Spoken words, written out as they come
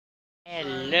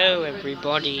Hello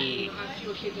everybody,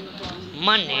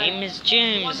 my name is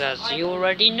James, as you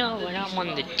already know, and I'm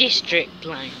on the District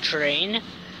Line train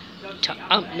to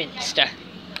Upminster.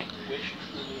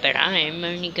 But I'm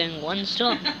only going one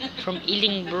stop, from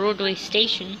Ealing Broadway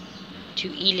station to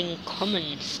Ealing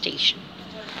Common station.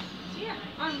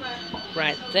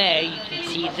 Right there you can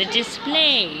see the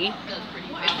display,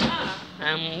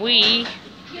 and we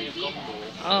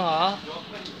are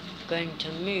going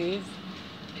to move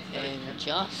in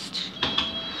just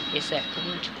a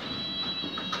second,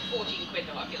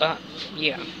 but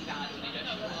yeah,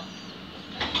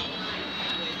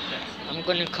 I'm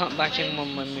gonna cut back in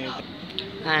when we're moving,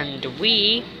 and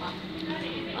we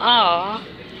are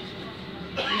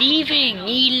leaving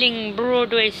Ealing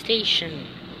Broadway station.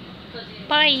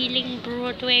 Bye Ealing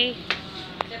Broadway,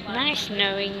 nice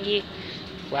knowing you.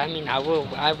 Well, I mean, I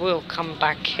will come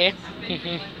back here.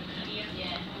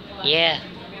 Yeah.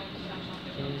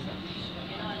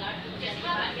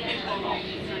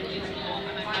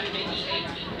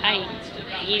 Hi,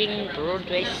 Ealing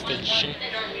Broadway station.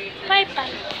 Bye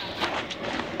bye.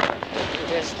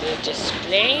 There's the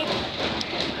display.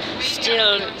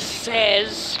 Still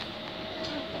says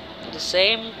the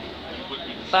same,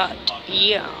 but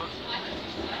yeah.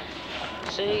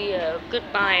 So yeah,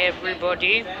 goodbye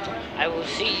everybody. I will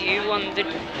see you on the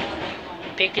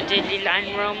Piccadilly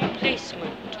line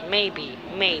replacement. Maybe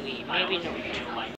not.